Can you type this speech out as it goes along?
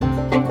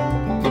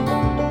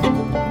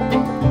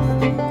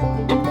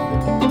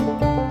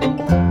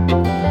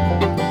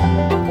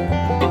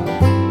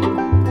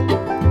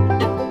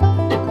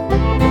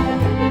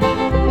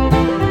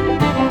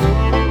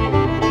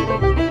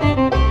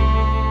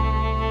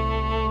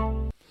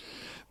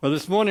Well,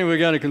 this morning we're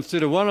going to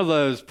consider one of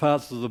those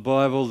parts of the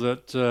Bible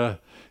that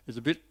is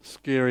a bit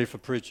scary for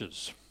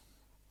preachers.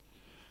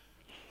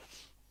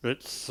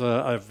 It's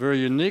a very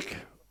unique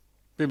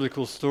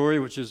biblical story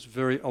which is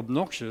very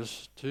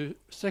obnoxious to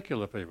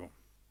secular people,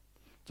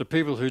 to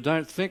people who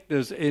don't think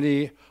there's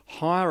any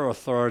higher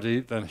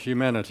authority than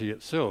humanity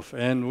itself.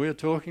 And we're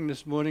talking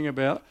this morning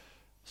about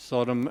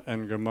Sodom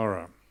and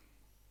Gomorrah.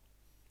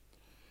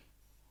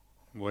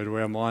 Where do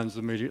our minds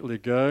immediately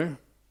go?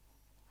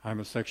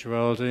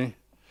 Homosexuality.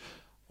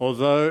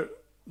 Although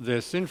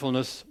their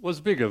sinfulness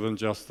was bigger than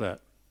just that.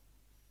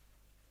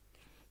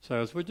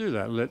 So as we do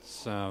that,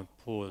 let's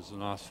pause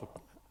and ask for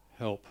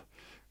help.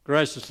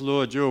 Gracious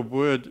Lord, your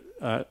word,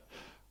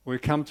 we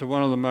come to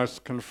one of the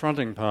most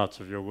confronting parts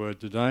of your word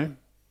today.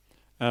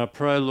 And I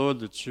pray, Lord,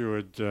 that you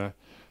would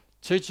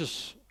teach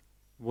us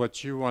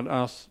what you want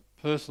us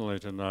personally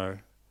to know.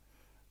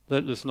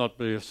 Let this not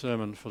be a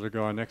sermon for the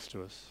guy next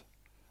to us.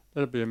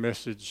 Let it be a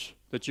message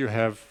that you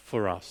have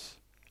for us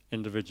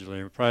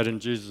individually. We pray it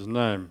in Jesus'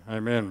 name.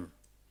 Amen.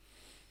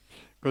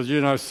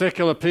 Because,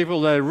 secular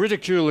people, they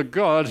ridicule a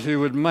God who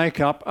would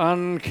make up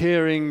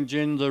uncaring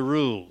gender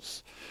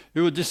rules,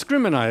 who would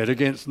discriminate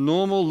against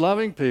normal,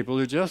 loving people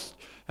who just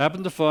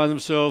happen to find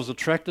themselves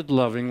attracted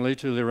lovingly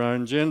to their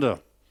own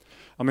gender.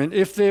 I mean,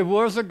 if there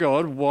was a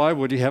God, why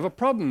would he have a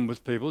problem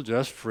with people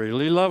just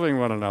freely loving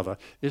one another?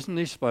 Isn't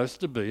he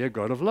supposed to be a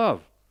God of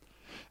love?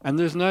 And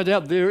there's no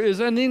doubt there is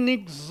an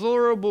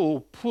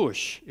inexorable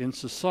push in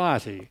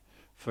society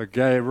for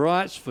gay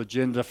rights, for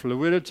gender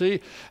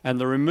fluidity,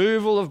 and the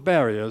removal of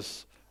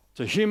barriers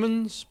to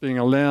humans being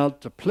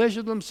allowed to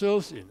pleasure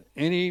themselves in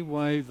any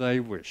way they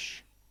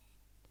wish.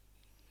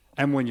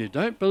 And when you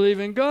don't believe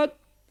in God,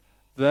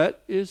 that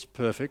is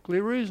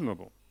perfectly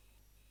reasonable.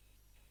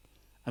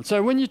 And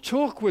so when you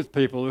talk with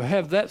people who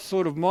have that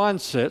sort of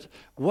mindset,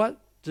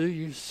 what do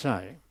you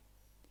say?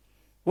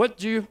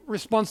 What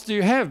response do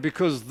you have?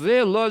 Because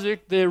their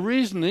logic, their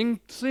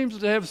reasoning seems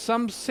to have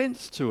some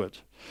sense to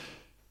it.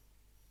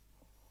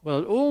 Well,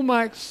 it all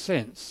makes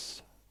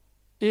sense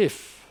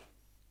if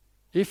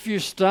you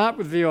start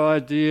with the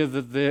idea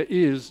that there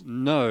is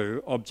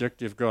no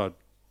objective God.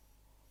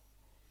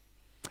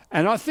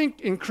 And I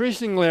think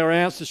increasingly our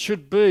answer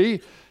should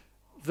be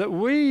that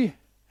we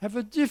have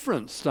a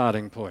different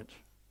starting point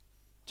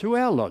to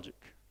our logic.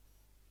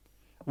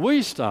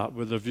 We start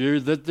with the view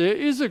that there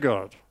is a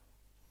God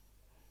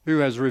who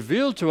has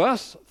revealed to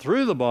us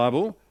through the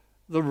Bible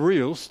the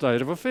real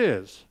state of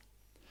affairs.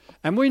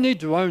 And we need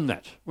to own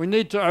that. We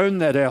need to own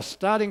that our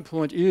starting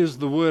point is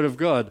the Word of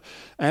God.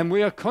 And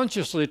we are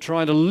consciously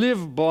trying to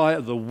live by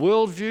the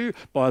worldview,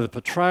 by the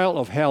portrayal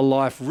of how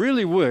life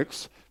really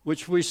works,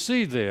 which we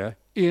see there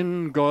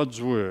in God's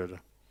Word.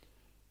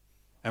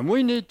 And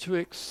we need to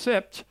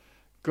accept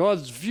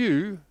God's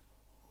view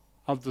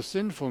of the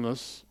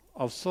sinfulness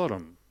of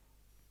Sodom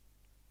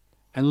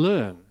and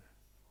learn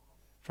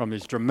from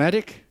his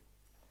dramatic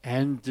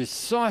and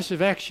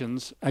decisive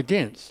actions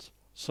against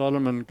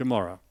Sodom and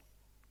Gomorrah.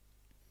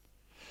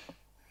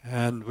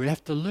 And we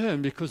have to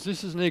learn because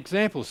this is an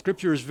example.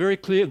 Scripture is very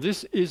clear.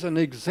 This is an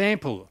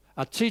example,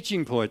 a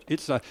teaching point.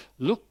 It's a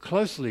look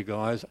closely,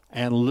 guys,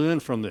 and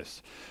learn from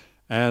this.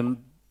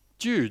 And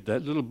Jude,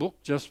 that little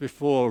book just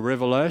before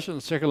Revelation,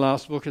 the second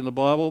last book in the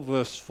Bible,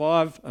 verse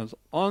 5 and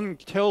on,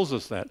 tells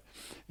us that.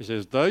 He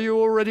says, though you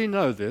already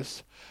know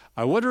this,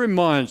 I want to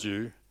remind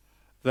you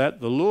that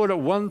the Lord at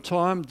one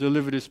time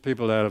delivered his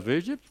people out of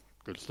Egypt,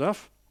 good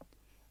stuff,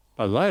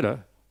 but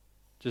later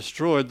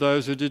destroyed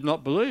those who did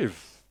not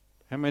believe.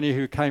 How many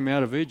who came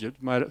out of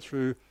Egypt made it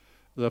through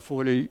the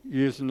 40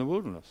 years in the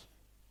wilderness?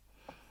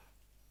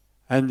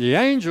 And the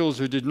angels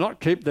who did not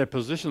keep their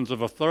positions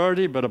of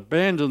authority but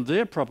abandoned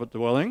their proper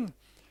dwelling,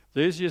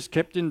 these he has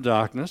kept in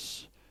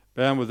darkness,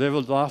 bound with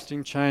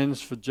everlasting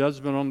chains for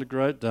judgment on the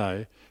great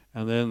day.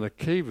 And then the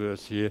key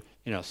verse here,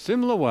 in a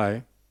similar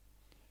way,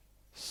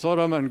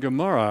 Sodom and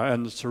Gomorrah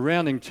and the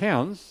surrounding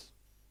towns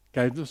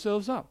gave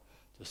themselves up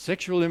to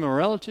sexual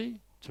immorality,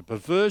 to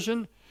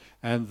perversion,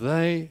 and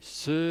they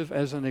serve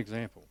as an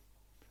example.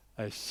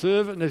 They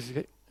serve as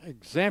an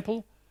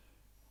example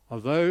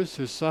of those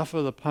who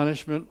suffer the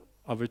punishment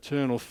of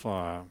eternal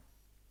fire.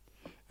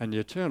 And the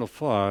eternal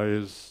fire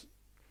is,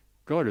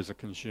 God is a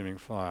consuming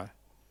fire.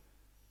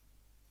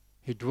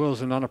 He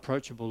dwells in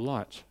unapproachable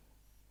light.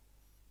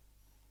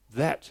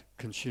 That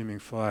consuming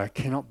fire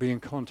cannot be in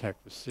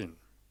contact with sin.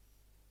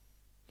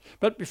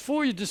 But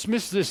before you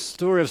dismiss this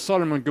story of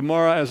Sodom and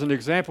Gomorrah as an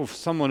example for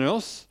someone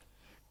else,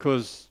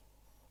 because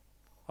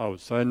I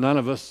would say none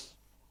of us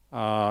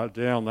are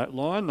down that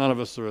line, none of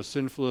us are as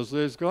sinful as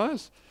these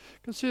guys,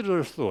 consider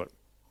a thought.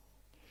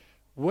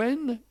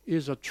 When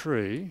is a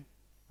tree,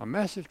 a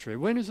massive tree,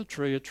 when is a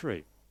tree a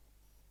tree?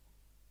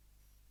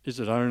 Is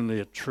it only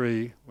a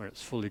tree when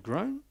it's fully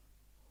grown?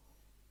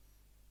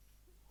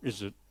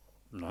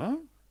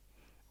 No?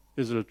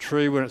 Is it a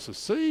tree when it's a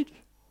seed?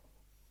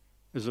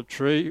 Is it a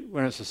tree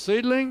when it's a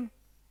seedling?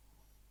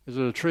 Is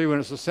it a tree when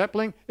it's a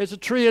sapling? It's a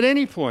tree at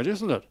any point,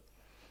 isn't it?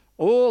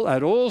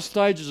 At all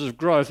stages of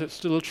growth, it's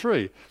still a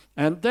tree.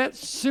 And that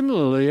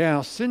similarly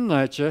our sin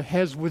nature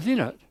has within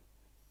it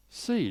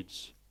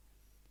seeds.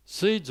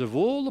 Seeds of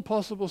all the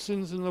possible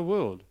sins in the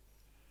world.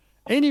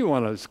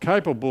 Anyone is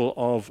capable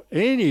of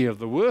any of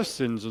the worst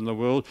sins in the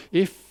world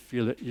if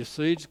you let your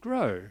seeds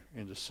grow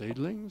into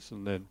seedlings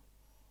and then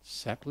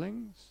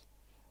saplings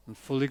and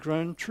fully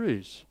grown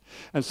trees.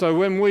 And so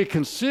when we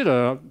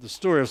consider the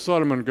story of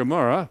Sodom and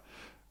Gomorrah,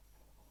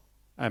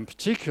 and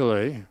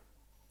particularly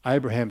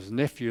Abraham's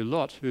nephew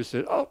Lot, who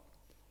said, "Oh,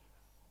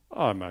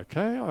 I'm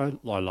okay, I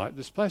like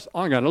this place,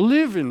 I'm going to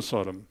live in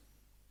Sodom."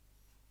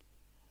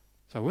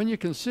 So when you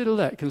consider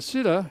that,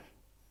 consider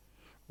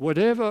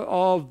whatever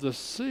of the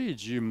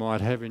seeds you might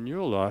have in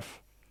your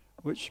life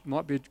which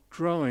might be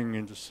growing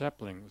into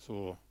saplings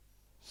or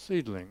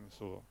seedlings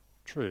or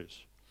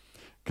trees.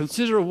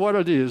 Consider what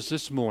it is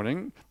this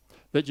morning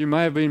that you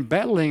may have been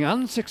battling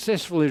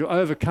unsuccessfully to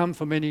overcome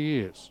for many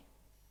years.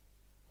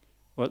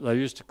 What they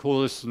used to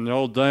call this in the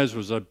old days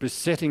was a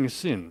besetting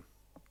sin.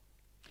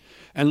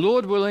 And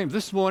Lord willing,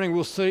 this morning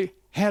we'll see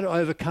how to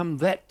overcome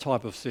that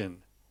type of sin.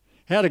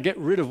 How to get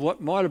rid of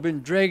what might have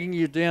been dragging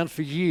you down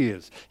for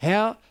years.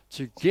 How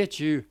to get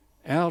you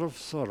out of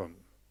Sodom.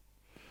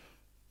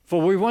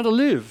 For we want to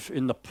live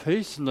in the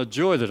peace and the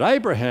joy that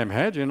Abraham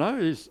had, you know,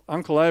 his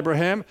uncle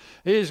Abraham.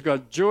 He's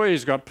got joy,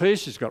 he's got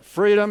peace, he's got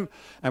freedom.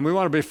 And we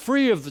want to be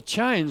free of the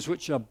chains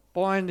which are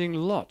binding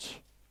Lot,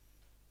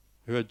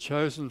 who had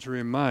chosen to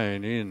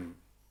remain in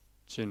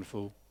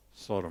sinful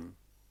Sodom.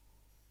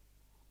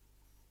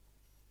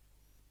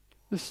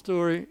 This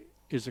story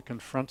is a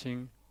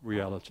confronting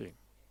reality.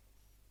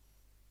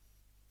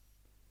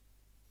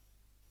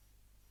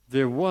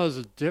 There was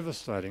a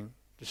devastating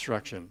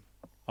destruction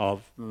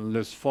of,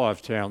 there's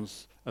 5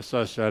 towns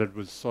associated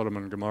with Sodom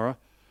and Gomorrah,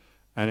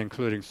 and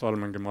including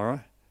Sodom and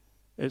Gomorrah.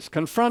 It's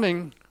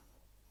confronting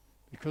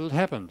because it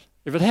happened.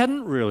 If it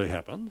hadn't really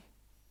happened,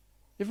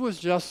 if it was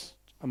just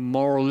a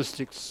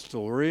moralistic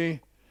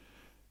story,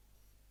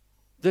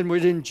 then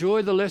we'd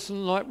enjoy the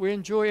lesson like we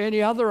enjoy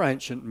any other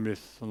ancient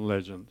myth and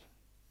legend.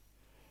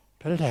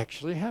 But it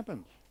actually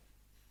happened.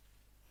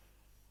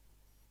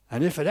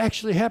 And if it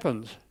actually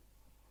happened,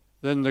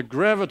 then the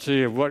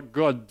gravity of what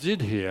God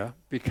did here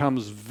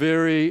becomes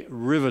very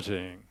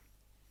riveting.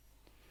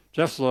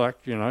 Just like,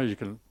 you know, you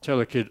can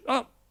tell a kid,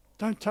 "Oh,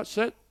 don't touch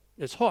that,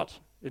 it's hot,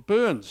 it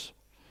burns."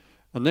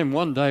 And then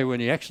one day when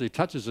he actually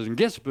touches it and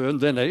gets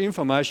burned, then the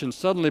information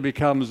suddenly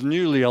becomes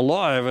newly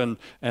alive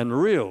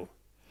and real.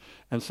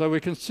 And so we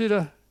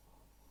consider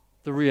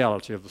the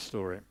reality of the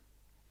story.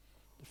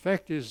 The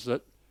fact is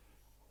that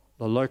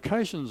the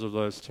locations of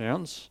those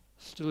towns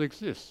still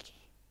exist.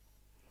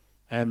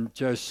 And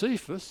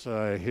Josephus,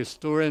 a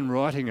historian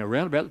writing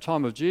around about the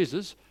time of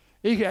Jesus,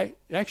 he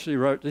actually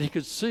wrote that he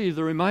could see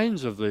the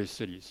remains of these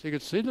cities. He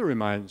could see the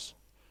remains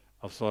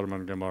of Sodom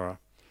and Gomorrah.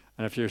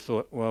 And if you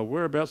thought, well,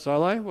 whereabouts are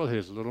they? Well,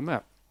 here's a little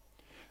map.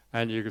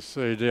 And you can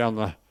see down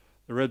the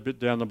red bit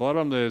down the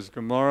bottom, there's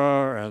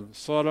Gomorrah and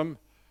Sodom.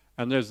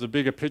 And there's the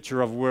bigger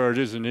picture of where it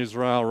is in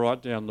Israel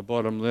right down the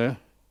bottom there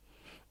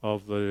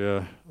of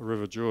the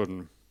River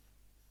Jordan.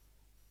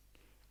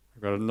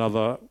 I've got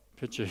another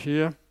picture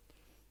here.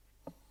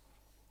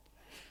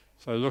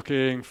 So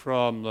looking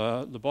from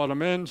the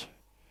bottom end,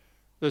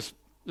 this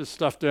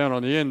stuff down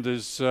on the end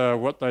is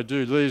what they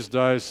do these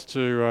days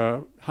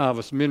to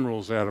harvest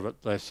minerals out of it.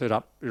 They set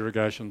up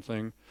irrigation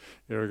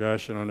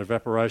and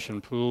evaporation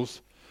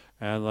pools,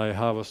 and they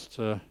harvest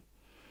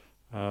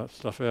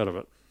stuff out of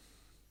it.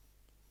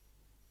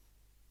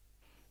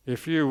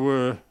 If you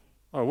were,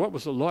 what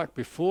was it like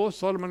before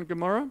Sodom and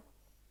Gomorrah?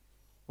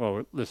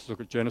 Well, let's look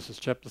at Genesis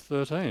chapter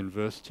 13,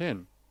 verse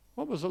 10.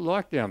 What was it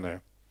like down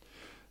there?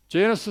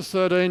 Genesis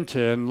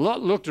 13:10,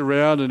 Lot looked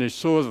around and he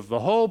saw that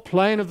the whole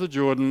plain of the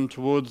Jordan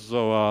towards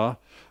Zoar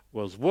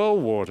was well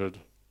watered,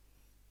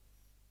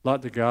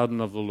 like the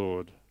garden of the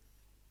Lord,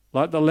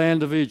 like the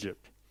land of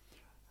Egypt.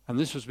 And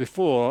this was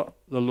before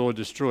the Lord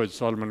destroyed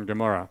Sodom and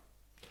Gomorrah.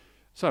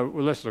 So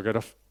let's look at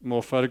a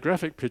more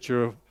photographic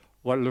picture of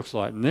what it looks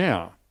like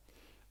now.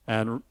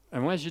 And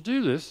as you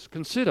do this,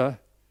 consider,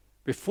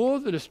 before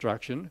the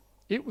destruction,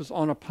 it was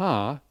on a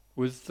par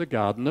with the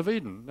Garden of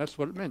Eden. That's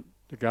what it meant,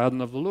 the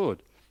garden of the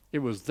Lord. It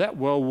was that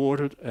well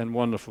watered and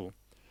wonderful.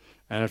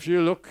 And if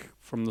you look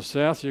from the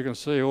south, you can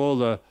see all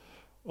the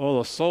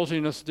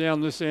saltiness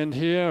down this end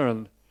here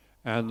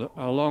and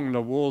along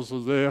the walls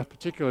of there,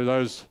 particularly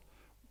those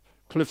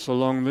cliffs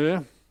along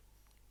there.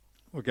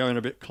 We're going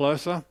a bit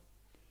closer.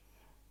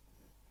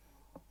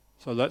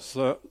 So that's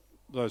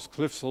those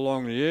cliffs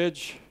along the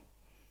edge.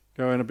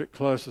 Going a bit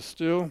closer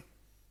still.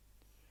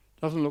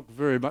 Doesn't look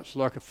very much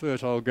like a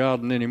fertile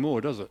garden anymore,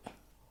 does it?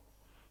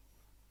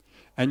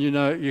 And you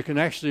know, you can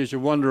actually, as you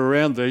wander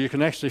around there, you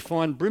can actually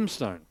find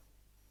brimstone,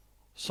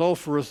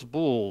 sulphurous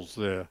balls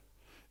there.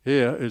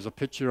 Here is a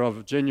picture of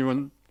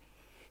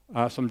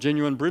some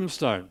genuine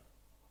brimstone.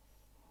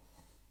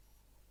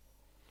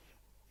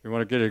 If you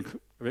want to get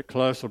a bit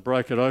closer,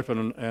 break it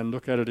open and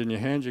look at it in your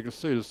hand, you can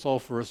see the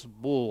sulphurous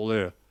ball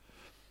there.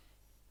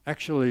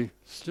 Actually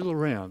still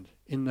around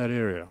in that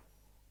area.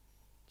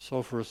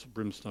 Sulphurous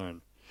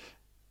brimstone.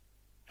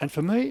 And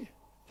for me,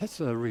 That's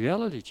a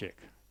reality check.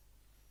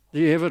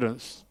 The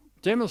evidence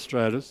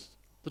demonstrated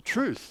the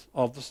truth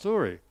of the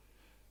story.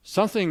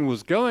 Something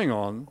was going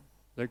on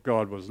that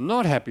God was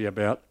not happy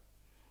about,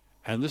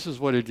 and this is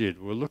what he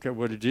did. We'll look at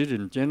what he did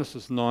in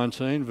Genesis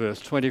 19, verse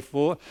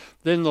 24.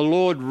 Then the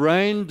Lord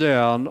rained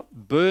down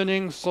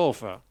burning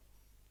sulfur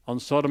on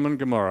Sodom and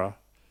Gomorrah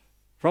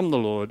from the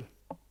Lord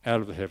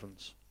out of the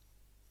heavens.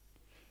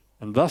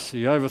 And thus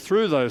he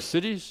overthrew those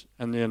cities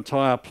and the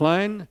entire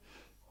plain,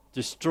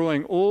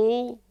 destroying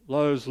all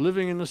those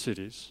living in the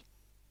cities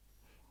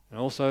and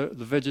also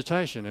the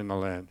vegetation in the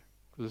land.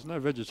 Because there's no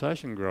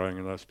vegetation growing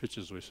in those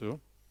pictures we saw.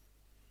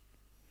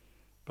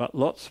 But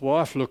Lot's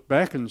wife looked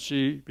back and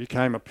she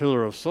became a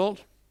pillar of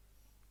salt.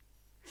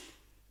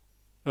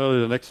 Early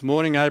the next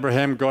morning,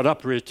 Abraham got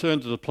up,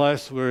 returned to the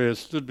place where he had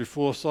stood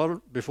before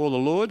the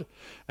Lord,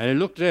 and he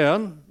looked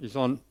down.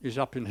 He's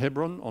up in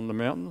Hebron on the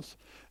mountains.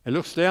 He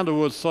looks down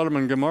towards Sodom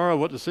and Gomorrah.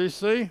 What does he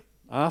see?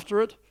 After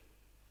it,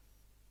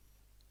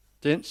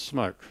 dense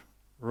smoke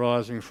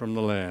rising from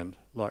the land,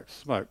 like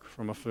smoke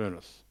from a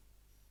furnace.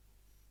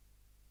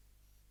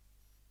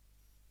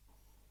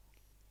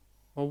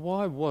 Well,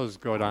 why was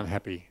God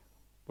unhappy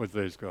with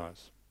these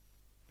guys?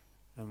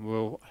 And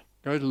we'll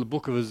go to the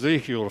book of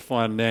Ezekiel to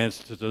find an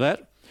answer to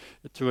that,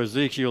 to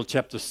Ezekiel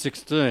chapter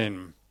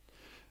 16.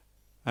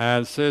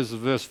 And it says in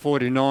verse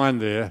 49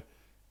 there,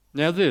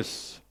 now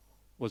this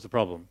was the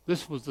problem.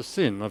 This was the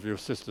sin of your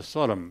sister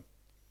Sodom.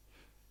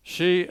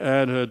 She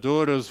and her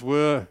daughters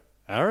were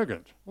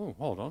arrogant. Oh,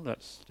 hold on,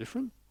 that's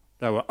different.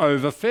 They were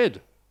overfed.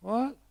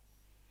 What?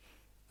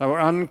 They were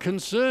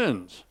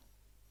unconcerned.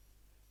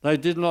 They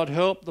did not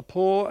help the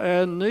poor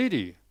and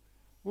needy.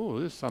 Oh,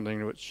 this is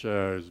something which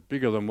is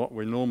bigger than what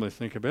we normally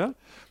think about.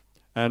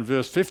 And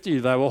verse 50,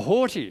 they were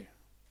haughty,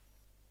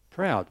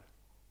 proud.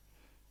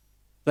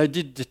 They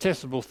did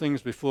detestable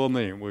things before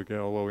me. And we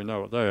go, well, we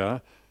know what they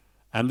are.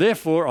 And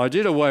therefore, I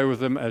did away with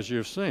them, as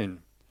you've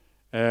seen.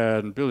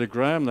 And Billy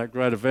Graham, that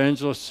great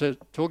evangelist, said,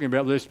 talking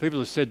about these people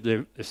who said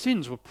their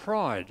sins were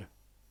pride.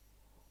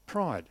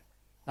 Pride.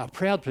 They're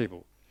proud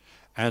people.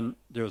 And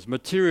there was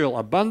material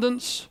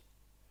abundance.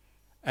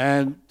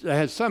 And they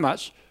had so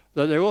much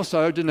that they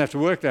also didn't have to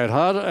work that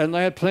hard, and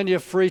they had plenty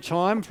of free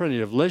time, plenty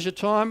of leisure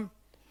time,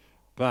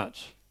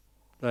 but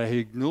they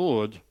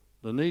ignored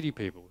the needy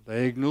people.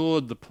 They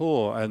ignored the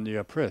poor and the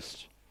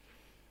oppressed.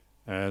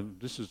 And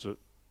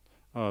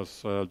I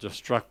was just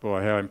struck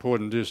by how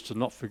important it is to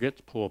not forget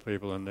the poor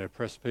people and the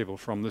oppressed people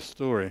from this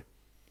story.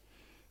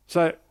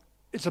 So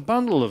it's a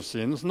bundle of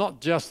sins, not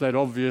just that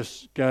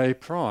obvious gay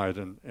pride,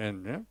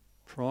 and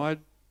pride,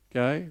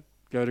 gay,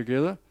 go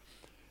together.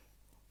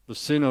 The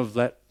sin of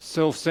that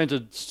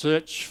self-centered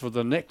search for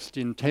the next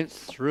intense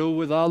thrill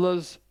with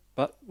others,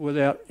 but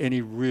without any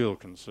real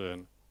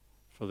concern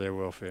for their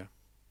welfare.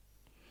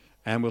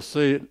 And we'll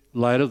see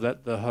later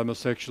that the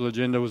homosexual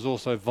agenda was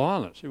also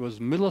violent. It was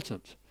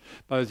militant.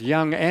 Both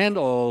young and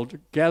old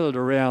gathered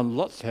around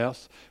Lot's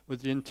house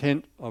with the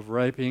intent of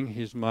raping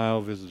his male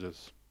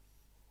visitors.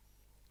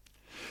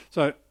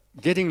 So,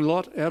 getting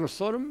Lot out of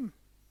Sodom.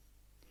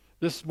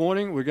 This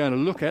morning we're going to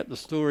look at the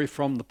story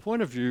from the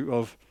point of view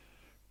of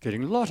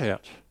getting Lot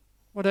out.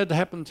 What had to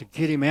happen to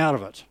get him out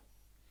of it?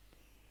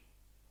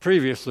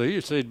 Previously,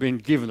 you see, he'd been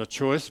given a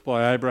choice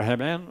by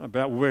Abraham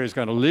about where he's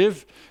going to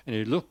live, and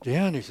he looked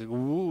down and he said,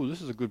 ooh,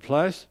 this is a good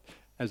place,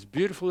 as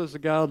beautiful as the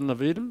Garden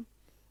of Eden,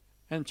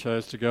 and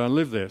chose to go and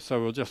live there.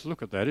 So we'll just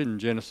look at that in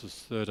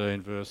Genesis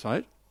 13, verse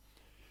 8.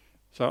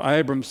 So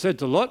Abram said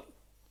to Lot,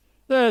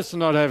 let's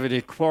not have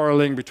any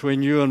quarrelling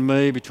between you and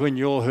me, between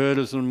your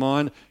herders and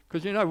mine,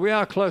 because, we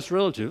are close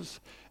relatives.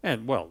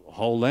 And, well, the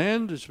whole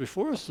land is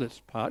before us. Let's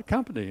part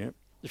company.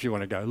 If you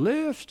want to go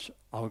left,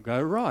 I'll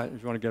go right.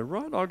 If you want to go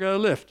right, I'll go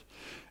left.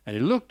 And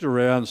he looked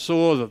around,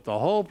 saw that the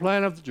whole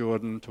plain of the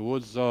Jordan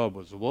towards Zoar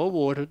was well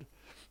watered,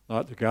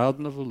 like the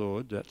garden of the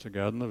Lord, that's the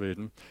Garden of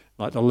Eden,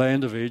 like the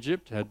land of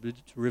Egypt, had a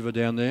river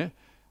down there.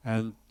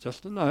 And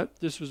just a note,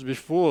 this was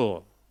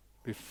before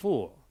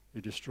he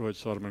destroyed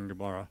Sodom and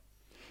Gomorrah.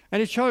 And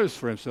he chose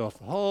for himself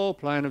the whole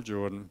plain of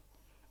Jordan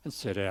and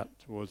set out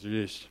towards the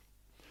east.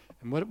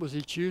 And what was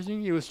he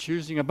choosing? He was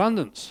choosing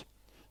abundance.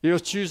 He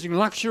was choosing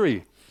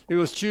luxury. He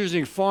was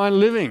choosing fine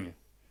living.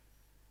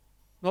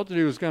 Not that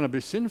he was going to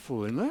be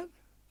sinful in that.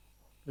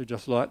 He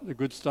just liked the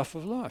good stuff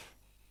of life.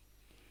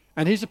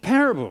 And he's a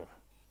parable,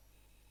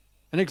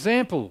 an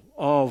example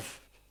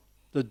of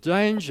the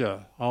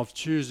danger of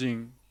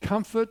choosing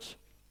comfort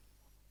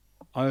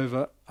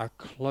over a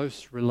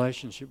close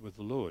relationship with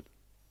the Lord.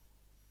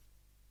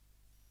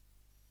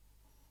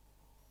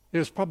 He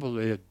was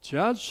probably a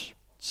judge,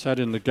 sat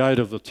in the gate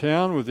of the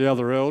town with the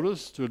other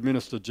elders to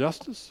administer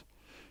justice.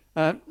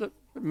 And that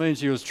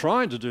means he was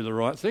trying to do the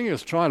right thing. He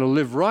was trying to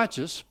live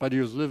righteous, but he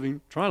was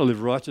trying to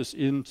live righteous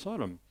in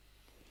Sodom.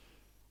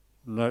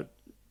 Note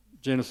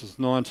Genesis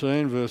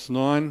 19, verse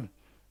 9,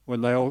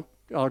 when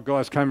our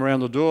guys came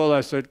around the door,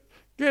 they said,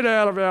 get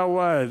out of our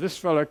way. This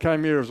fellow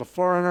came here as a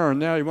foreigner and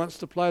now he wants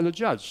to play the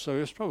judge. So he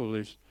was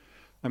probably,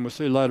 and we'll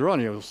see later on,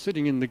 he was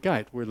sitting in the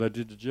gate where they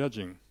did the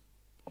judging.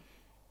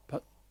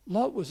 But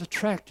Lot was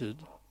attracted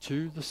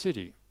to the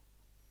city.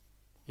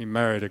 He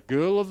married a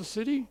girl of the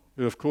city,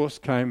 who of course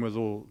came with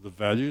all the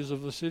values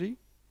of the city.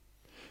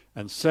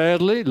 And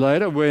sadly,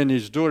 later, when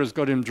his daughters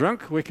got him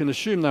drunk, we can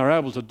assume they were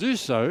able to do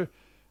so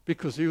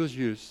because he was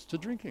used to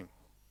drinking.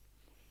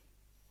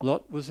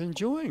 Lot was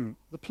enjoying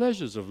the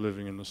pleasures of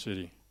living in the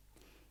city.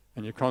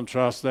 And you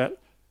contrast that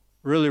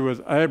really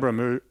with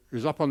Abram,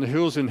 who's up on the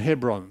hills in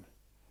Hebron,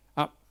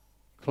 up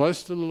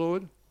close to the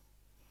Lord,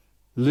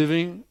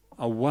 living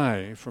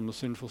away from the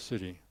sinful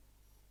city.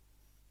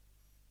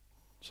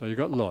 So you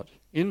got Lot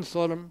in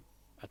Sodom,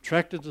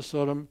 attracted to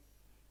Sodom,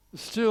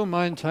 still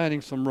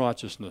maintaining some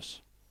righteousness.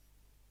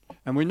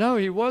 And we know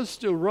he was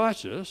still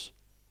righteous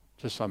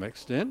to some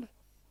extent,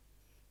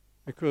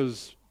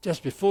 because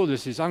just before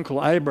this, his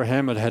uncle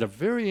Abraham had had a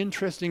very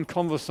interesting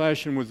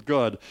conversation with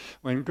God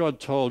when God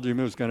told him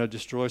he was going to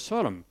destroy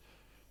Sodom.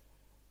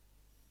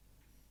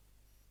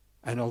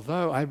 And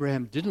although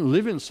Abraham didn't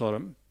live in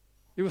Sodom,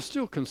 he was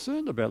still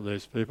concerned about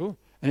these people.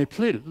 And he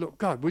pleaded, look,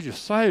 God, would you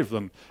save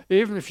them?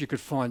 Even if you could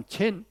find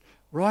 10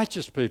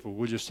 righteous people,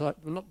 would you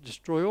not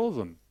destroy all of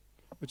them?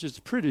 Which is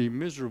a pretty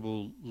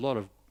miserable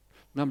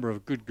number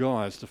of good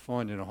guys to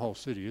find in a whole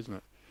city, isn't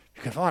it?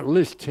 You can find at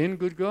least 10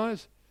 good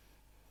guys.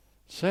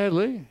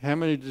 Sadly, how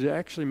many did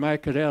actually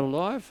make it out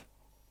alive?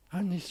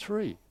 Only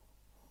 3.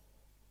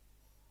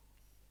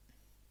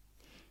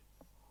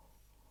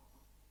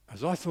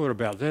 As I thought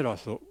about that, I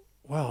thought,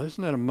 wow,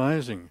 isn't that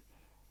amazing?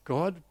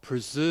 God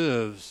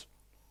preserves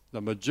the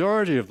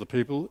majority of the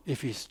people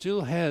if he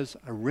still has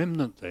a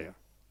remnant there,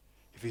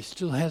 if he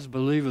still has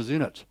believers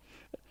in it.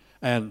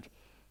 And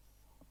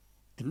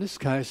in this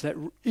case,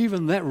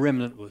 even that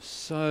remnant was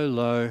so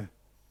low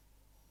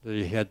that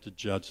he had to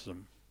judge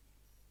them.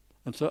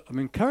 And so I'm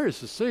encouraged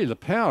to see the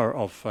power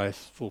of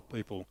faithful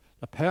people,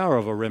 the power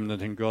of a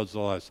remnant in God's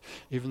eyes.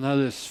 Even though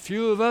there's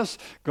few of us,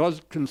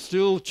 God can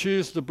still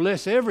choose to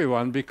bless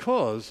everyone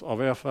because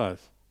of our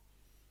faith.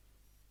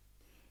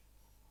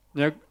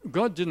 Now,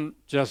 God didn't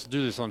just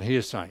do this on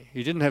hearsay.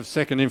 He didn't have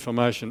second-hand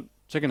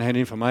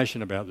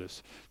information about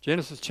this.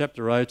 Genesis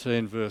chapter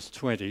 18, verse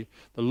 20,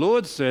 the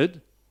Lord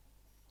said,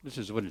 this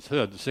is what he's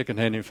heard, the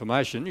second-hand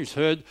information. He's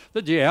heard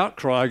that the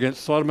outcry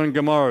against Sodom and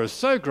Gomorrah is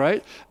so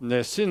great and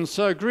their sin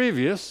so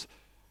grievous.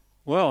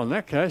 Well, in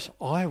that case,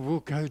 I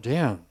will go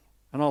down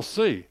and I'll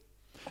see.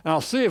 And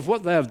I'll see if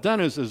what they have done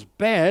is as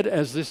bad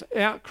as this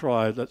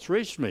outcry that's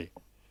reached me.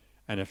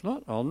 And if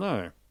not, I'll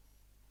know.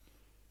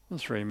 And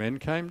 3 men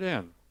came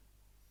down.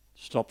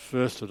 Stopped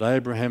first at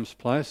Abraham's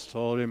place,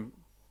 told him,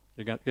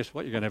 guess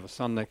what, you're going to have a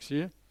son next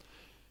year.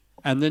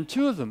 And then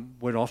 2 of them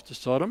went off to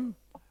Sodom,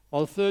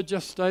 while the 3rd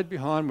just stayed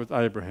behind with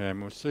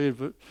Abraham. We'll see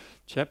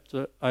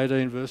chapter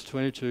 18, verse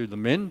 22. The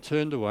men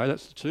turned away,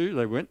 that's the 2,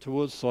 they went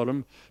towards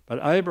Sodom, but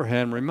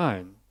Abraham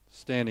remained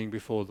standing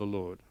before the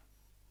Lord,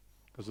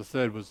 because the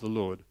 3rd was the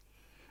Lord.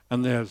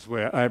 And there's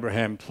where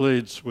Abraham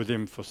pleads with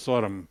him for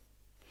Sodom.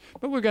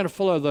 But we're going to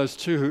follow those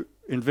 2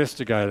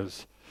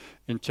 investigators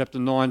in chapter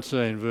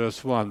 19,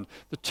 verse 1.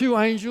 The 2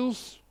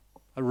 angels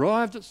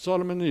arrived at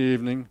Sodom in the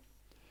evening,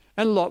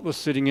 and Lot was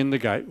sitting in the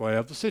gateway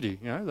of the city.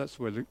 You know, that's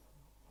where the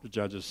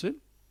judges sit.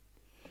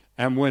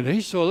 And when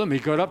he saw them, he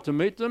got up to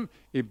meet them.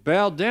 He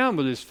bowed down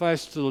with his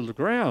face to the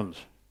ground.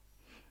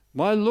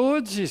 My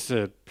lords, he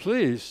said,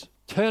 please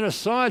turn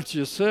aside to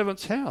your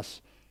servant's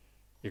house.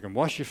 You can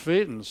wash your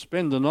feet and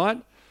spend the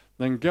night,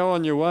 then go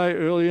on your way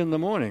early in the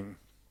morning.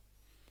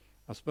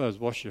 I suppose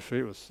wash your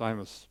feet was the same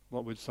as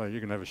what we'd say you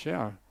can have a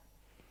shower.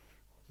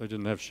 They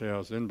didn't have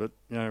showers then, but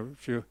you know,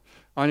 if you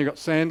only got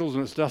sandals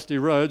and it's dusty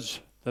roads,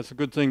 that's a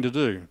good thing to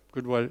do.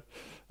 Good way.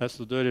 That's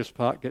the dirtiest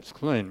part, gets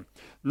clean.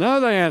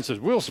 No, they answered,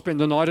 we'll spend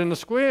the night in the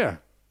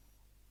square.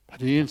 But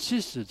he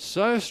insisted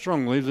so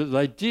strongly that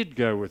they did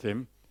go with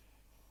him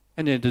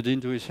and entered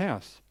into his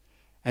house.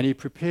 And he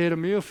prepared a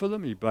meal for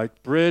them. He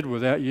baked bread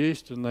without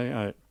yeast and they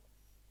ate.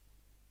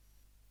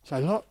 So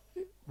Lot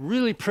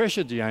really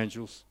pressured the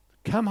angels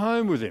to come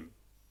home with him,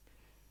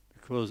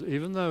 because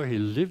even though he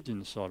lived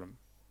in Sodom,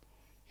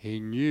 he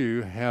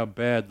knew how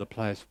bad the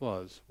place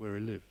was where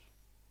he lived.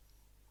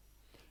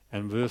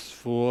 And verse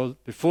 4,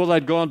 before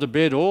they'd gone to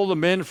bed, all the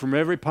men from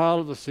every part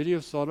of the city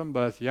of Sodom,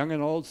 both young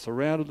and old,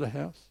 surrounded the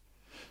house.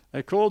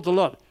 They called to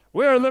Lot,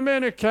 where are the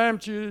men who came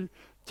to you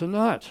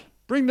tonight?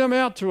 Bring them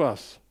out to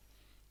us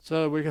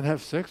so we can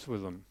have sex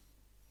with them.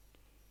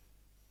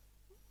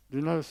 Do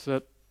you notice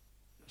that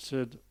it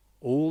said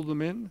all the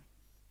men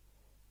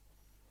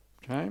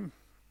came?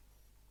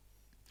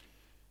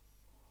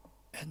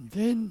 And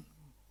then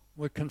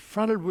we're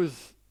confronted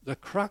with the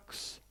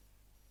crux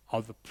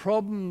of the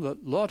problem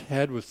that Lot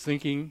had with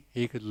thinking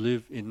he could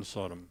live in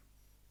Sodom.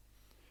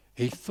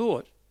 He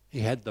thought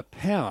he had the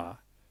power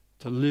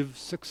to live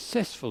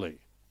successfully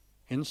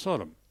in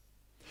Sodom.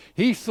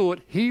 He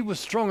thought he was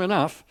strong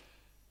enough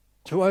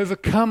to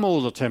overcome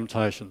all the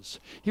temptations.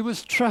 He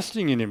was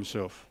trusting in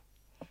himself.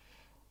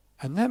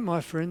 And that,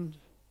 my friend,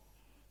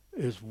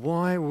 is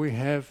why we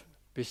have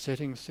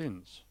besetting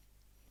sins.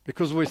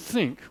 Because we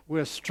think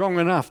we're strong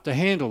enough to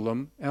handle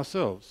them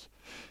ourselves.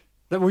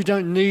 That we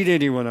don't need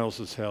anyone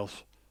else's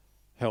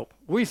help.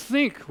 We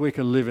think we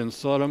can live in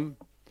Sodom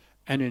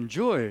and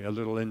enjoy a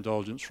little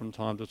indulgence from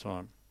time to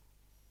time.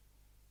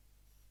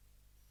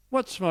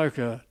 What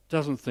smoker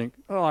doesn't think,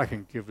 oh, I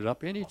can give it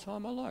up any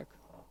time I like?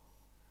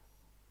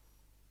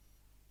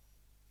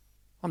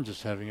 I'm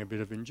just having a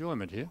bit of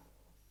enjoyment here.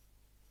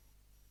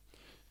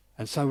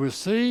 And so we'll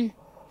see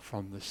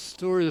from the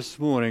story this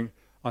morning,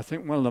 I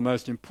think one of the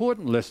most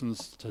important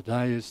lessons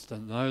today is to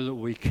know that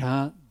we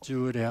can't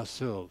do it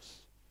ourselves.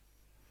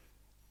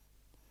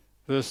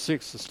 Verse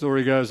 6, the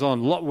story goes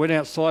on. Lot went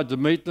outside to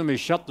meet them. He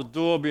shut the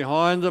door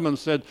behind them and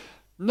said,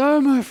 "No,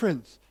 my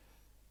friends,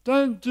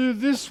 don't do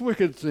this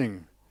wicked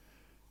thing."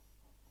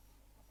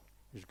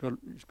 He's got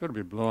to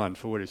be blind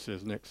for what he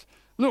says next.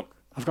 "Look,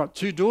 I've got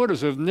 2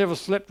 daughters who have never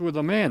slept with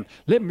a man.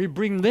 Let me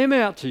bring them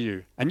out to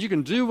you, and you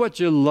can do what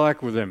you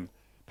like with them.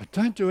 But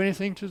don't do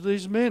anything to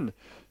these men,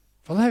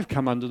 for they've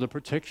come under the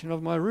protection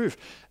of my roof."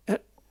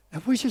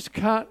 And we just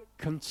can't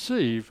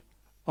conceive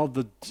of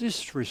the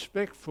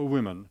disrespect for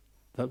women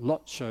that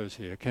Lot shows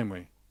here, can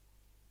we?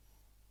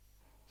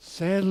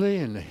 Sadly,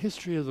 in the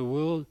history of the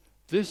world,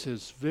 this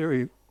has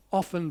very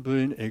often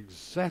been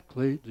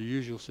exactly the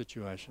usual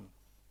situation.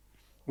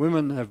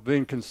 Women have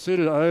been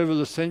considered over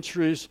the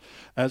centuries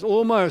as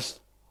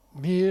almost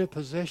mere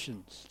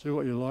possessions. Do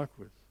what you like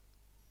with.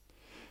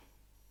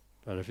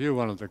 But if you're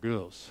one of the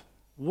girls,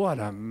 what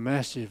a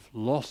massive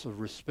loss of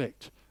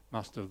respect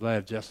must have they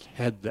have just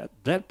had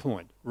that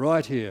point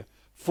right here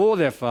for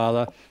their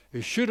father,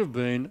 who should have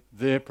been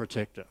their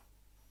protector.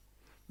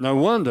 No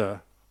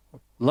wonder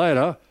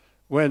later,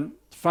 when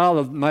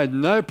father made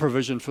no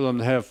provision for them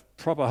to have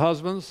proper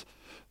husbands,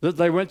 that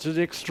they went to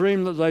the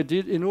extreme that they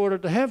did in order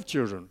to have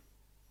children.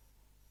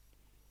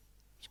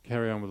 Let's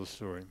carry on with the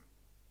story.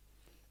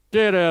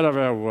 "Get out of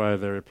our way,"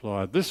 they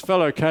replied. "This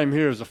fellow came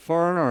here as a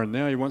foreigner and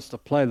now he wants to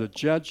play the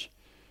judge.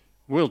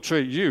 We'll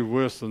treat you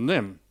worse than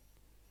them."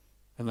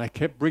 And they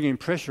kept bringing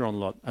pressure on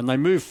Lot, and they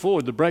moved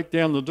forward to break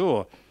down the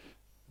door.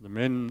 The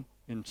men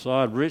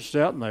inside reached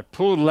out and they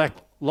pulled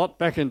Lot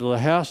back into the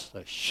house.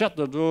 They shut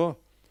the door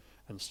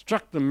and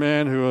struck the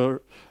man who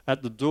were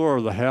at the door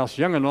of the house,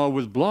 young and old,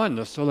 with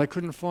blindness, so they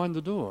couldn't find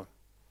the door.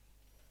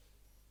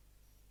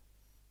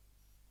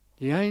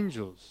 The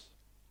angels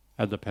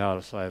had the power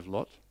to save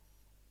Lot.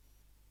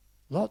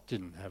 Lot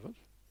didn't have it.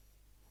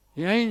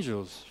 The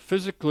angels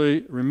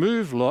physically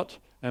removed Lot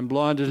and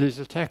blinded his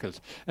attackers.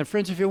 And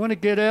friends, if you want to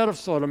get out of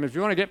Sodom, if you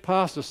want to get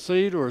past a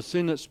seed or a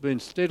sin that's been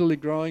steadily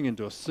growing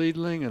into a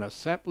seedling and a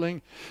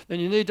sapling,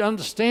 then you need to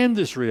understand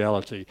this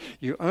reality.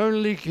 You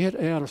only get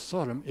out of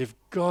Sodom if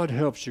God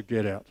helps you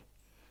get out.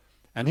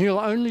 And he'll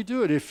only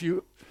do it if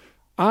you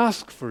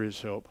ask for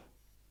his help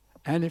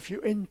and if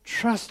you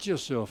entrust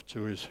yourself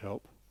to his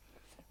help,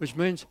 which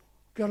means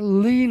you've got to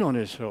lean on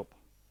his help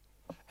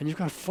and you've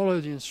got to follow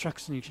the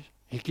instructions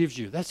he gives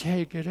you. That's how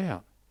you get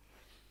out.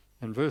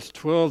 In verse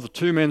 12, the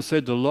 2 men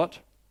said to Lot,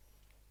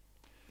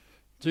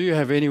 "Do you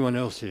have anyone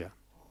else here?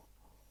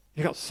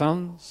 You got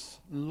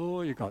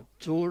sons-in-law, you got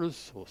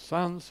daughters or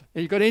sons,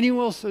 and you got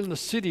anyone else in the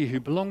city who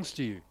belongs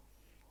to you?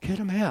 Get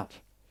them out,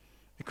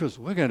 because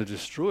we're going to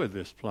destroy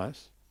this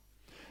place."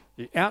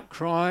 The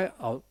outcry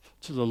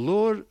to the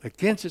Lord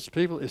against its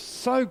people is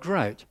so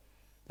great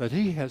that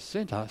he has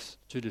sent us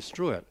to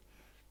destroy it.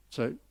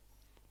 So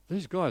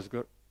these guys have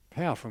got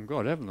power from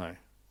God, haven't they?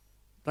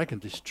 They can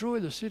destroy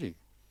the city.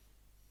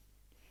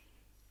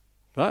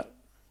 But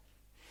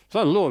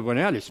so the Lord went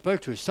out, he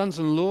spoke to his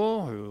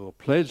sons-in-law who were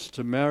pledged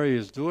to marry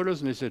his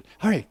daughters, and he said,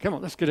 "Hurry, come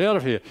on, let's get out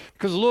of here,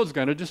 because the Lord's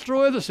going to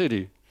destroy the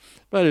city."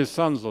 But his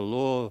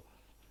sons-in-law,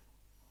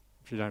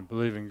 if you don't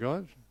believe in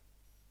God,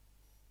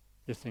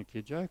 you think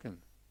you're joking.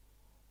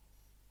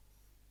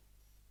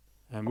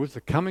 And with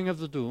the coming of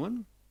the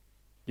dawn,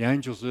 the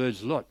angels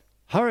urged Lot,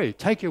 "Hurry,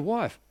 take your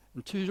wife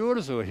and 2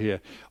 daughters who are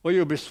here, or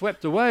you'll be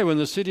swept away when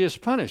the city is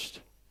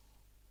punished."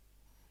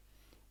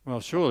 Well,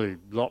 surely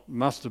Lot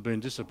must have been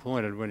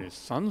disappointed when his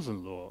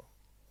sons-in-law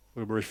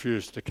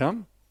refused to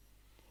come.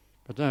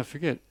 But don't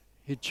forget,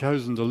 he'd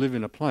chosen to live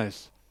in a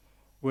place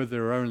where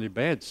there are only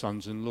bad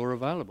sons-in-law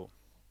available.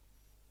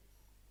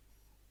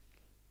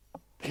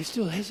 But he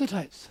still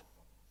hesitates.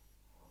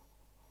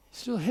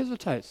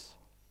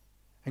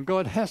 And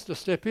God has to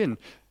step in.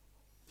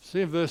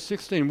 See in verse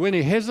 16, when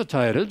he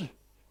hesitated,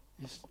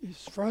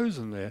 he's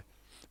frozen there.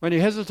 When he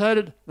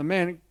hesitated, the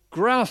man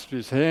grasped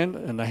his hand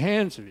and the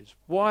hands of his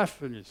wife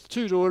and his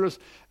 2 daughters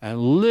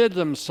and led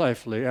them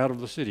safely out of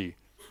the city.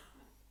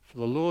 For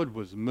the Lord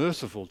was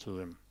merciful to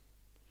them.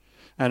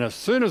 And as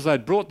soon as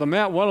they'd brought them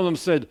out, one of them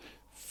said,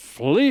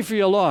 "Flee for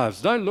your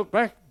lives. Don't look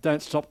back.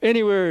 Don't stop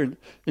anywhere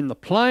in the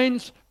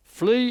plains.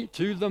 Flee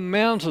to the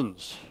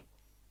mountains,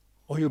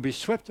 or you'll be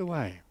swept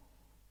away."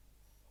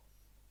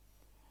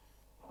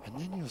 And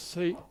then you'll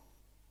see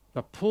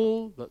the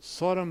pull that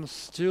Sodom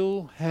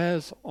still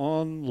has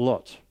on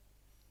Lot.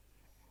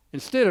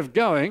 Instead of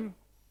going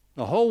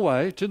the whole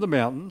way to the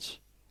mountains,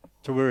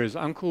 to where his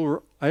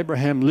uncle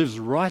Abraham lives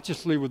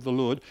righteously with the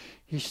Lord,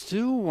 he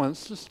still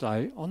wants to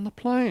stay on the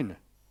plain.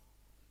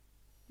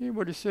 Hear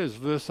what he says,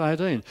 verse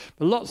 18.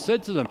 But Lot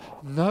said to them,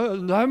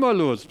 No, my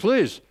lords,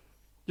 please,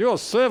 Your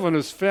servant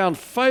has found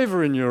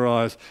favour in your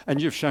eyes,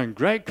 and you've shown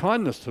great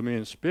kindness to me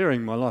in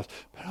sparing my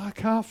life. But I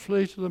can't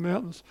flee to the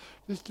mountains.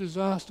 This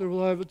disaster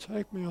will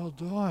overtake me. I'll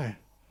die.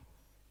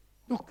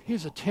 Look,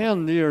 here's a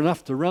town near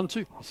enough to run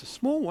to. It's a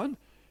small one.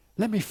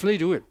 Let me flee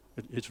to it.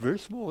 It's very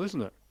small,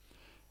 isn't it?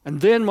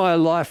 And then my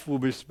life will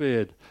be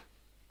spared.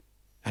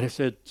 And he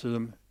said to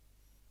them,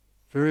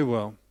 very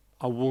well,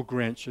 I will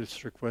grant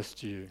this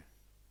request to you.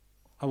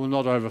 I will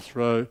not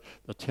overthrow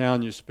the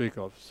town you speak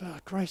of. So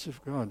the grace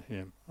of God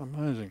here,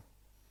 amazing.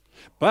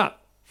 But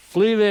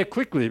flee there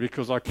quickly,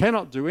 because I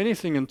cannot do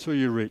anything until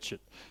you reach it.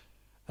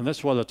 And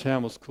that's why the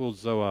town was called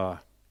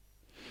Zoar.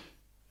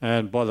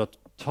 And by the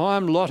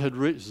time Lot had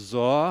reached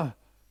Zoar,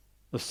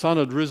 the sun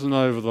had risen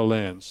over the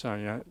land. So,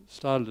 it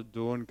started at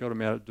dawn, got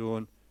him out at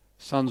dawn.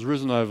 Sun's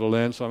risen over the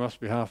land, so I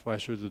must be halfway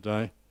through the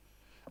day.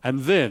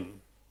 And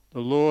then the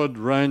Lord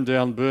rained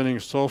down burning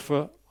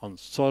sulphur on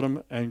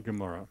Sodom and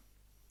Gomorrah.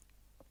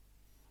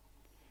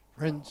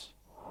 Friends,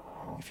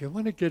 if you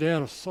want to get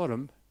out of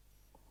Sodom,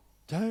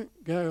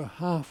 don't go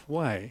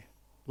halfway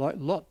like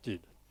Lot did.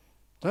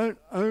 Don't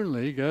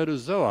only go to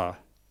Zoar.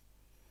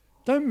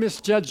 Don't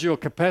misjudge your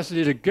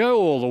capacity to go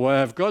all the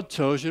way if God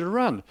tells you to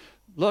run.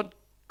 Lot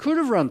could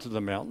have run to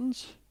the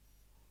mountains,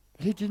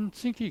 but he didn't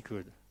think he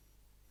could.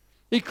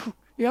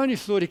 He only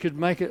thought he could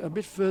make it a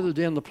bit further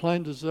down the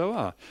plain to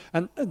Zoar.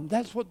 And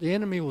that's what the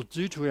enemy will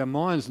do to our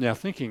minds now,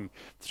 thinking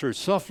through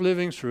soft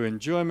living, through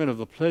enjoyment of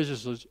the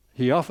pleasures that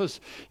he offers.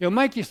 He'll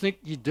make you think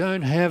you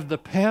don't have the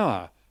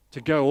power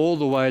to go all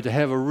the way to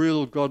have a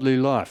real godly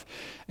life.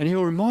 And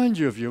he'll remind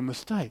you of your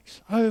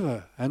mistakes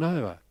over and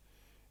over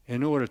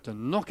in order to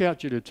knock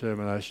out your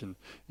determination,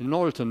 in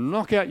order to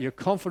knock out your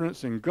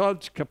confidence in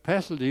God's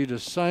capacity to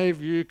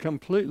save you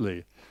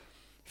completely.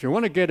 If you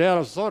want to get out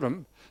of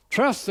Sodom,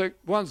 trust that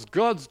once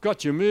God's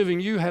got you moving,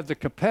 you have the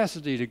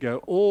capacity to go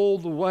all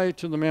the way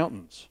to the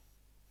mountains.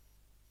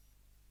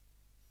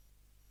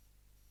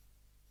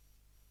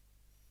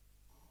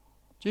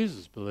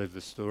 Jesus believed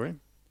this story,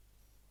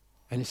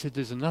 and he said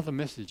there's another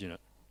message in it.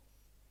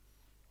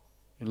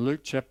 In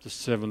Luke chapter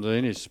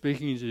 17, he's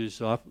speaking to his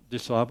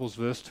disciples,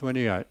 verse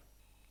 28.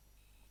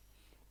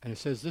 And he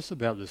says this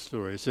about this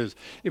story. He says,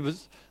 it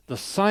was the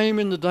same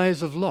in the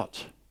days of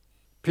Lot.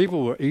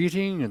 People were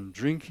eating and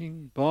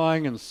drinking,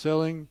 buying and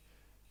selling,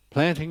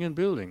 planting and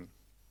building.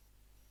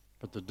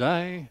 But the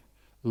day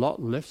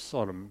Lot left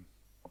Sodom,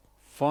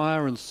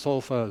 fire and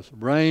sulphur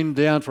rained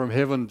down from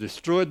heaven,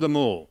 destroyed them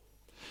all.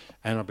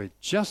 And it'll be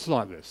just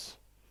like this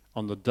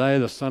on the day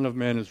the Son of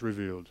Man is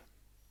revealed.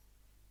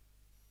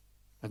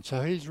 And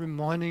so he's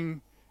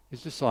reminding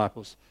his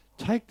disciples,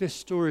 take this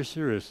story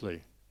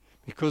seriously,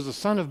 because the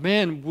Son of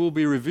Man will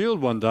be revealed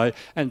one day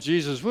and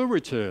Jesus will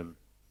return.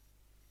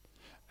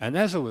 And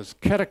as it was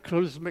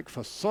cataclysmic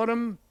for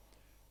Sodom,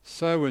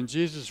 so when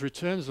Jesus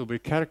returns, it will be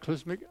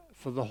cataclysmic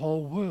for the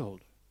whole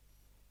world.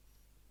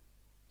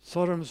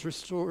 Sodom's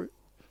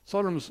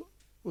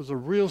was a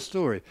real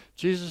story.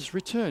 Jesus'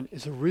 return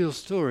is a real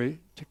story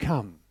to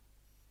come.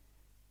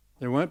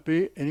 There won't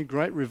be any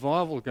great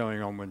revival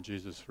going on when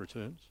Jesus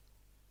returns.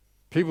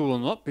 People will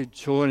not be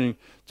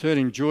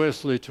turning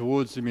joyously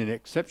towards him in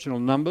exceptional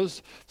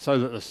numbers, so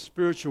that the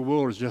spiritual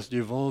world is just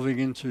evolving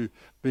into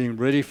being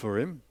ready for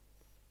him.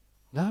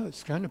 No,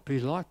 it's going to be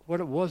like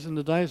what it was in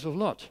the days of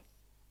Lot.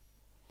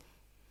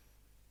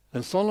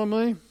 And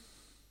solemnly,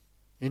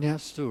 in our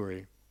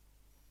story,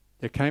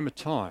 there came a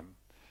time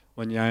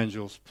when the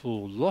angels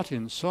pulled Lot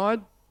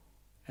inside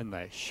and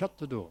they shut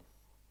the door.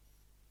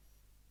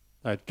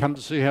 They'd come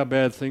to see how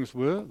bad things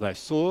were. They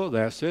saw,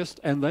 they assessed,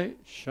 and they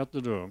shut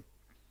the door.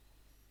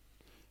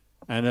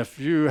 And if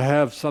you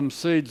have some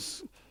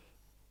seeds,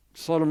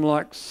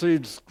 Sodom-like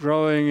seeds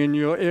growing in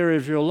your area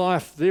of your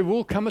life, there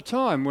will come a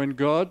time when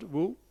God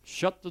will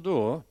shut the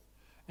door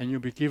and you'll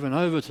be given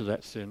over to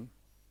that sin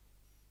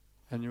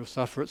and you'll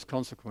suffer its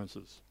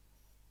consequences.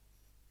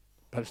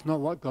 But it's not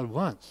what God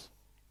wants.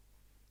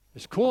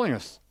 He's calling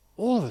us,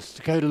 all of us,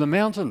 to go to the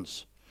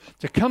mountains,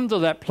 to come to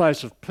that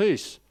place of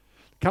peace,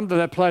 come to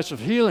that place of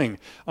healing,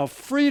 of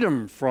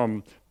freedom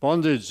from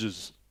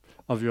bondages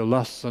of your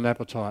lusts and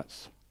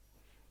appetites.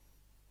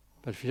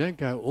 But if you don't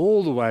go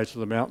all the way to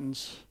the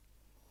mountains,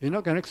 you're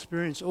not going to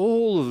experience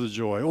all of the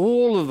joy,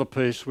 all of the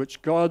peace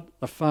which God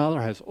the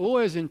Father has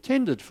always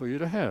intended for you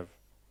to have.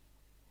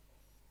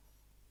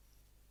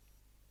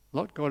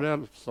 Lot got out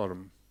of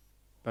Sodom,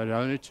 but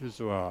only to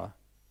Zoar.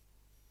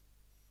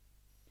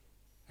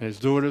 And his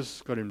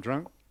daughters got him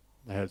drunk,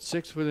 they had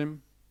sex with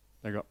him,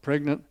 they got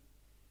pregnant,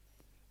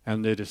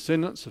 and their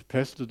descendants have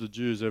pestered the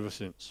Jews ever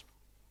since.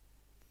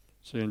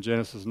 See in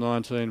Genesis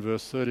 19,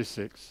 verse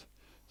 36.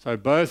 So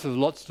both of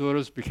Lot's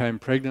daughters became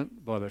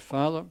pregnant by their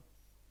father.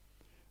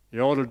 The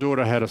older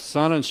daughter had a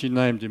son and she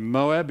named him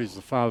Moab. He's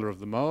the father of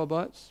the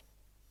Moabites.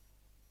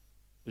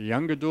 The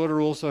younger daughter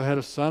also had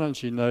a son and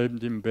she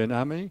named him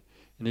Ben-Ami,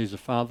 and he's the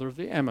father of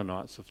the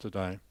Ammonites of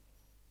today.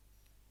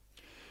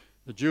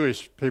 The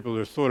Jewish people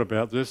who thought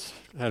about this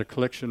had a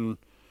collection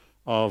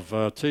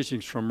of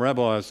teachings from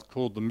rabbis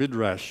called the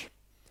Midrash.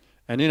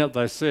 And in it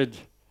they said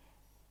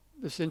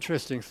this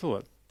interesting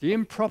thought. The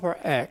improper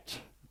act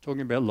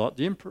talking about Lot,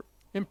 the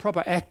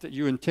improper act that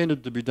you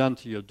intended to be done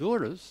to your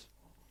daughters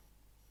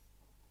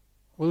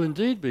will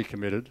indeed be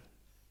committed,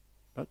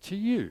 but to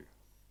you.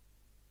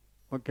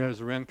 What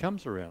goes around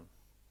comes around.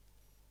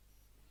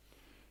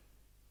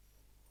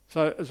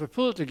 So as we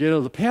pull it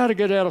together, the power to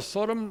get out of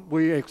Sodom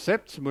we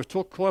accept, and we've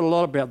talked quite a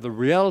lot about the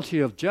reality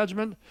of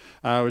judgment.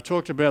 We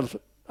talked about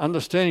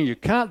understanding you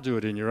can't do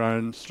it in your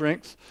own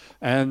strength,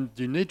 and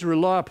you need to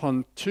rely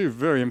upon two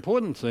very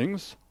important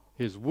things,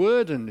 His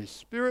Word and His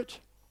Spirit.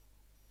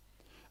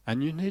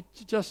 And you need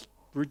to just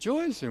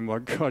rejoice in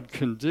what God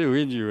can do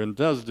in you and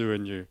does do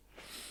in you.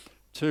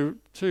 Two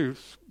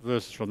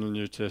verses from the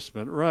New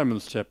Testament,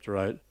 Romans chapter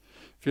 8.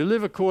 If you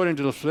live according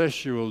to the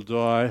flesh, you will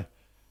die,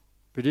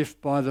 but if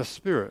by the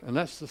Spirit, and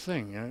that's the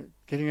thing,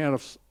 getting out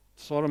of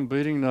Sodom,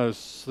 beating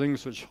those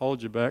things which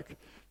hold you back,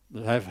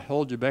 that have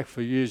held you back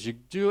for years, you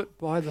do it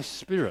by the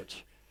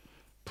Spirit.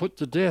 Put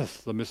to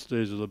death the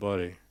misdeeds of the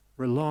body.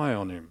 Rely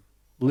on Him.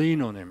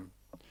 Lean on Him.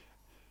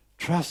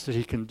 Trust that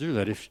He can do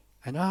that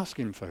and ask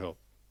Him for help.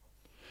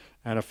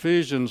 And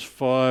Ephesians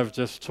 5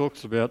 just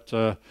talks about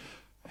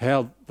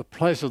how the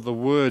place of the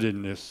Word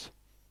in this.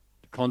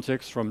 The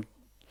context from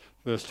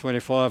verse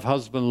 25,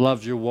 husband,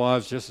 love your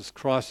wives just as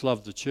Christ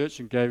loved the church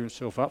and gave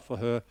Himself up for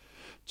her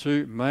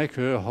to make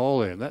her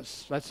holy. And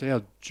that's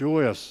our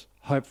joyous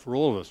hope for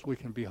all of us. We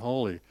can be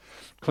holy.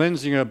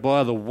 Cleansing her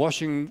by the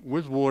washing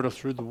with water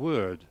through the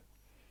Word.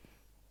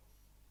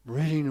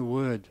 Reading the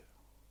Word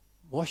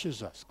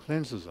washes us,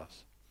 cleanses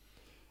us.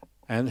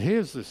 And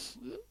here's this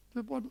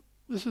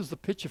is the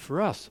picture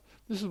for us.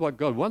 This is what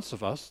God wants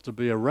of us, to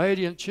be a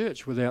radiant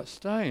church without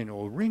stain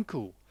or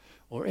wrinkle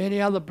or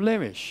any other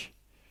blemish,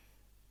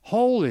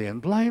 holy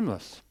and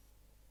blameless.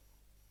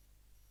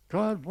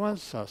 God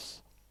wants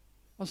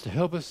to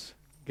help us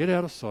get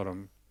out of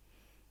Sodom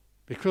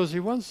because He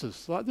wants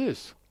us like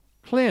this,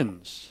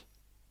 cleansed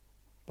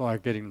by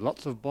getting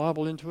lots of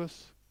Bible into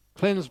us,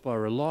 cleansed by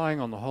relying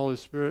on the Holy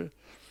Spirit,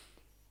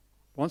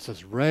 wants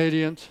us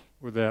radiant,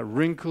 without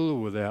wrinkle,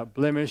 without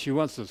blemish. He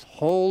wants us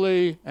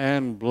holy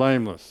and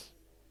blameless.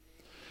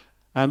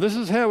 And this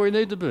is how we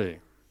need to be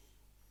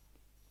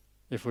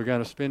if we're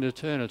going to spend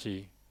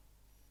eternity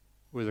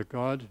with a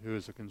God who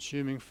is a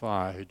consuming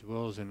fire, who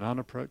dwells in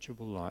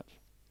unapproachable light.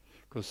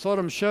 Because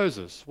Sodom shows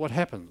us what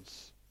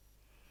happens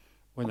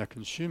when a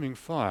consuming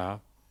fire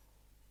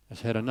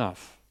has had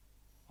enough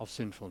of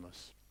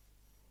sinfulness.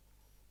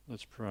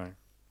 Let's pray.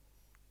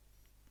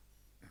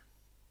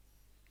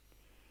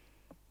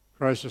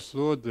 Gracious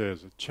Lord,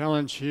 there's a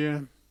challenge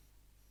here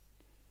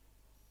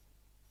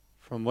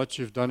from what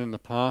You've done in the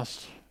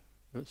past.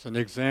 It's an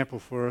example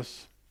for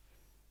us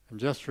and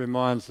just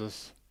reminds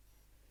us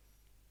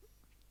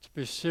to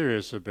be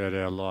serious about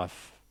our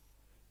life.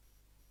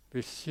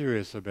 Be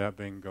serious about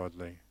being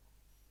godly.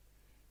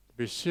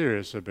 Be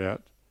serious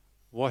about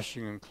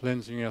washing and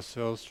cleansing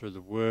ourselves through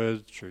the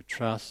Word, through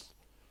trust.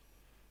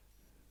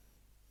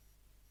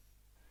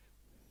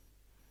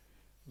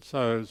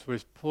 So as we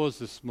pause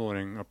this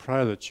morning, I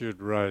pray that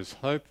You'd raise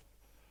hope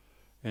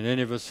in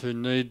any of us who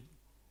need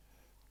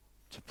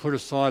to put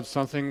aside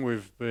something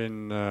we've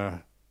been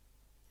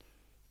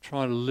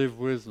trying to live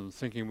with and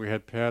thinking we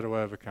had power to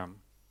overcome.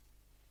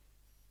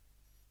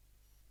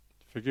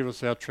 Forgive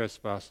us our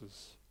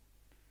trespasses.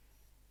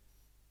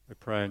 We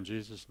pray in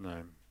Jesus'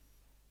 name.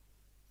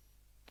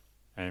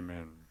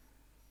 Amen.